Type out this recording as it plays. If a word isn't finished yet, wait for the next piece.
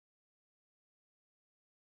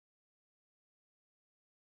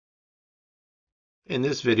In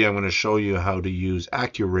this video, I'm going to show you how to use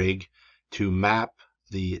ActorRig to map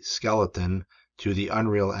the skeleton to the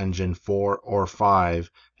Unreal Engine 4 or 5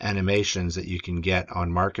 animations that you can get on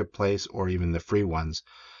Marketplace or even the free ones.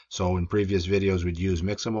 So in previous videos, we'd use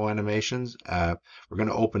Mixamo animations. We're going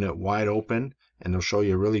to open it wide open, and it'll show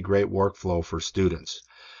you a really great workflow for students.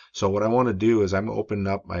 So what I want to do is I'm opening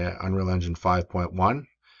up my Unreal Engine 5.1,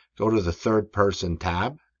 go to the third person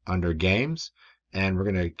tab under games, and we're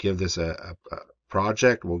going to give this a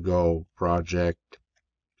project. We'll go project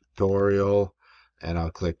tutorial, and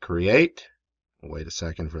I'll click create. Wait a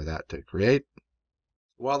second for that to create.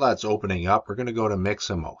 While that's opening up, we're going to go to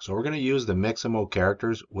Mixamo. So we're going to use the Mixamo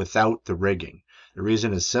characters without the rigging. The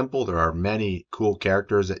reason is simple. There are many cool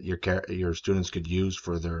characters that your students could use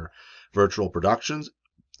for their virtual productions,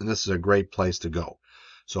 and this is a great place to go.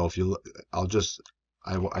 So if you,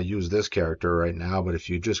 I use this character right now, but if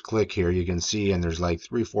you just click here, you can see, and there's like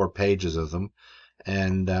 3-4 pages of them,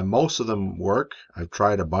 and most of them work. I've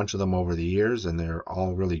tried a bunch of them over the years, and they're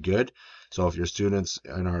all really good. So if your students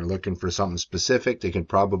are looking for something specific, they can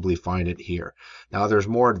probably find it here. Now there's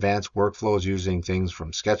more advanced workflows using things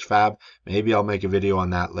from Sketchfab. Maybe I'll make a video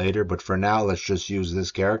on that later, but for now, let's just use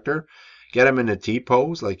this character. Get him in a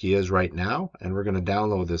T-pose like he is right now, and we're going to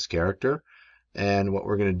download this character. And what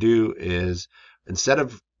we're going to do is, instead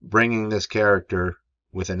of bringing this character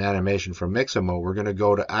with an animation from Mixamo, we're going to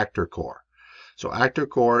go to ActorRig. So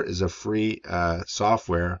ActorRig is a free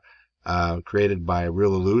software created by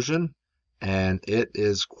Real Illusion, and it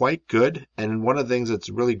is quite good. And one of the things it's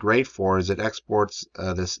really great for is it exports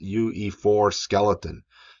this UE4 skeleton.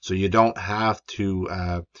 So you don't have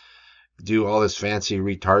to do all this fancy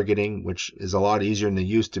retargeting, which is a lot easier than it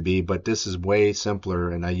used to be, but this is way simpler,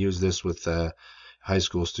 and I use this with high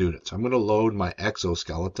school students. I'm going to load my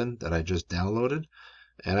exoskeleton that I just downloaded,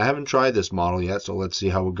 and I haven't tried this model yet, so let's see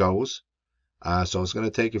how it goes. So it's going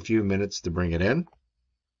to take a few minutes to bring it in.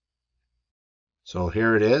 So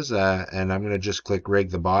here it is, and I'm going to just click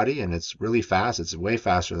rig the body, and it's really fast. It's way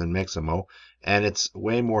faster than Mixamo, and it's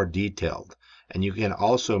way more detailed. And you can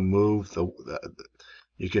also move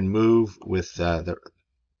you can move with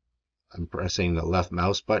I'm pressing the left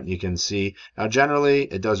mouse button. You can see now generally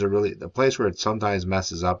it does the place where it sometimes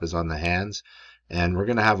messes up is on the hands, and we're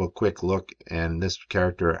going to have a quick look. And this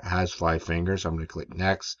character has 5 fingers, so I'm going to click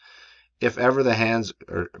next. If ever the hands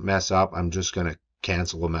mess up, I'm just going to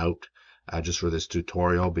cancel them out just for this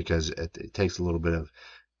tutorial, because it takes a little bit of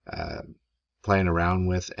playing around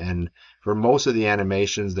with. And for most of the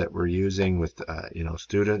animations that we're using with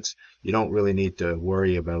students, you don't really need to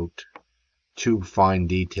worry about too fine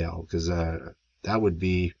detail, because that would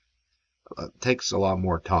be takes a lot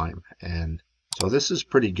more time. And so this is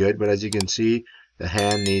pretty good, but as you can see, the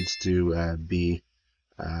hand needs to be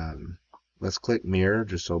let's click mirror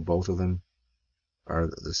just so both of them are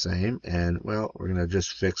the same. And well, we're going to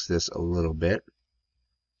just fix this a little bit.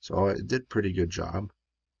 So it did pretty good job.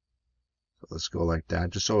 So let's go like that,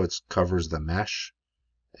 just so it covers the mesh,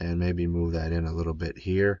 and maybe move that in a little bit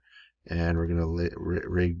here. And we're going to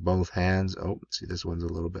rig both hands. Oh, see, this one's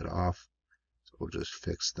a little bit off. So we'll just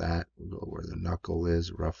fix that. We'll go where the knuckle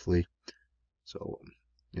is roughly. So,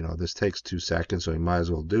 this takes 2 seconds, so you might as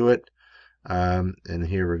well do it. And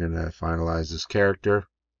here we're going to finalize this character.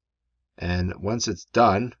 And once it's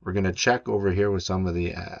done, we're going to check over here with some of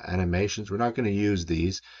the animations. We're not going to use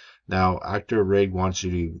these. Now, ActorRig wants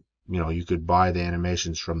you to, you could buy the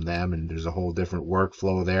animations from them, and there's a whole different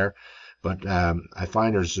workflow there. But I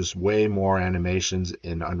find there's just way more animations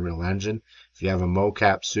in Unreal Engine. If you have a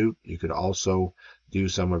mocap suit, you could also do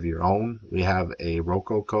some of your own. We have a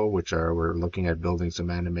Rococo, which we're looking at building some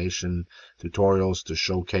animation tutorials to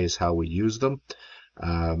showcase how we use them.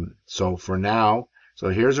 So for now, so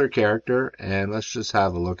here's our character, and let's just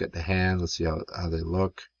have a look at the hand. Let's see how they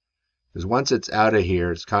look. Because once it's out of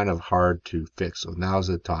here, it's kind of hard to fix. So now's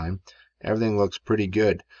the time. Everything looks pretty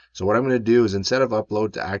good. So what I'm going to do is, instead of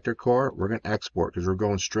upload to ActorRig, we're going to export, because we're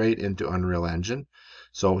going straight into Unreal Engine.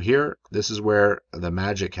 So here, this is where the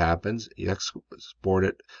magic happens. You export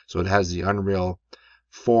it so it has the Unreal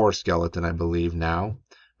 4 skeleton, I believe, now.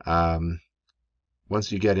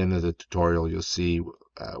 Once you get into the tutorial, you'll see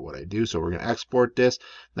what I do. So we're going to export this.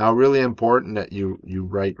 Now, really important that you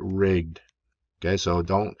write rigged. Okay, so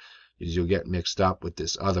don't, because you'll get mixed up with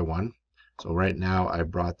this other one. So right now, I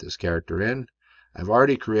brought this character in. I've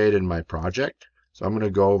already created my project. So I'm going to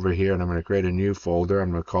go over here, and I'm going to create a new folder. I'm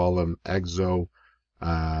going to call them Exo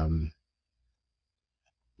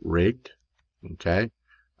Rigged. Okay.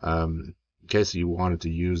 In case you wanted to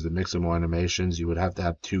use the Mixamo animations, you would have to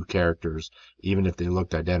have 2 characters, even if they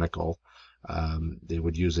looked identical. They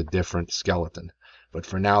would use a different skeleton. But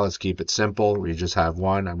for now, let's keep it simple. We just have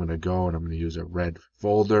one. I'm going to go and I'm going to use a red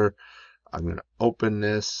folder. I'm going to open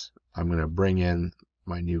this. I'm going to bring in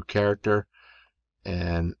my new character.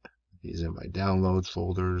 And these are my downloads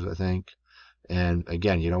folders, I think. And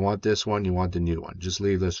again, you don't want this one. You want the new one. Just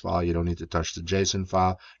leave this file. You don't need to touch the JSON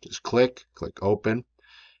file. Just click open,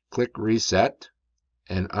 click reset.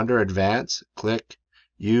 And under advanced, click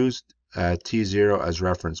use T0 as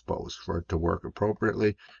reference pose for it to work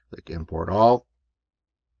appropriately. Click import all.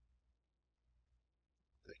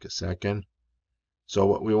 Take a second. So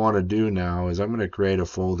what we want to do now is I'm going to create a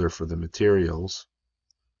folder for the materials.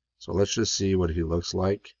 So let's just see what he looks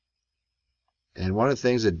like. And one of the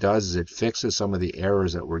things it does is it fixes some of the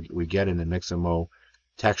errors that we get in the Mixamo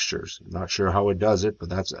textures. I'm not sure how it does it, but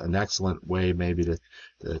that's an excellent way maybe to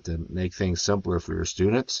make things simpler for your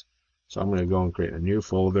students. So I'm going to go and create a new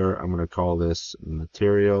folder. I'm going to call this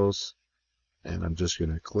materials, and I'm just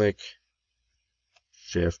going to click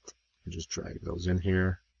shift and just drag those in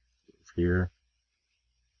here.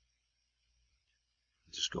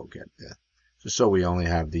 Just go get that. Just so we only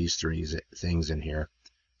have these three things in here.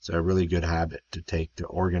 It's a really good habit to take to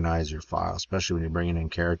organize your file, especially when you're bringing in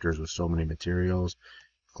characters with so many materials.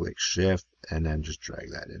 Click shift and then just drag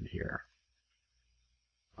that in here.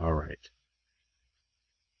 All right.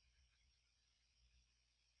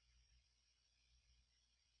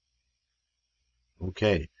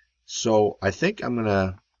 Okay, so I think I'm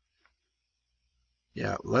gonna,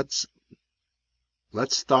 let's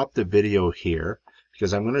stop the video here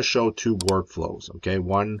because I'm going to show two workflows. Okay,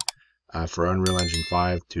 one for Unreal Engine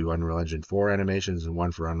 5 to Unreal Engine 4 animations, and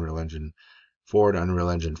one for Unreal Engine 4 to Unreal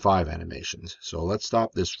Engine 5 animations. So let's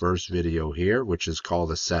stop this first video here, which is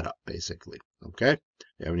called a setup, basically. Okay, if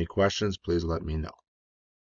you have any questions, please let me know.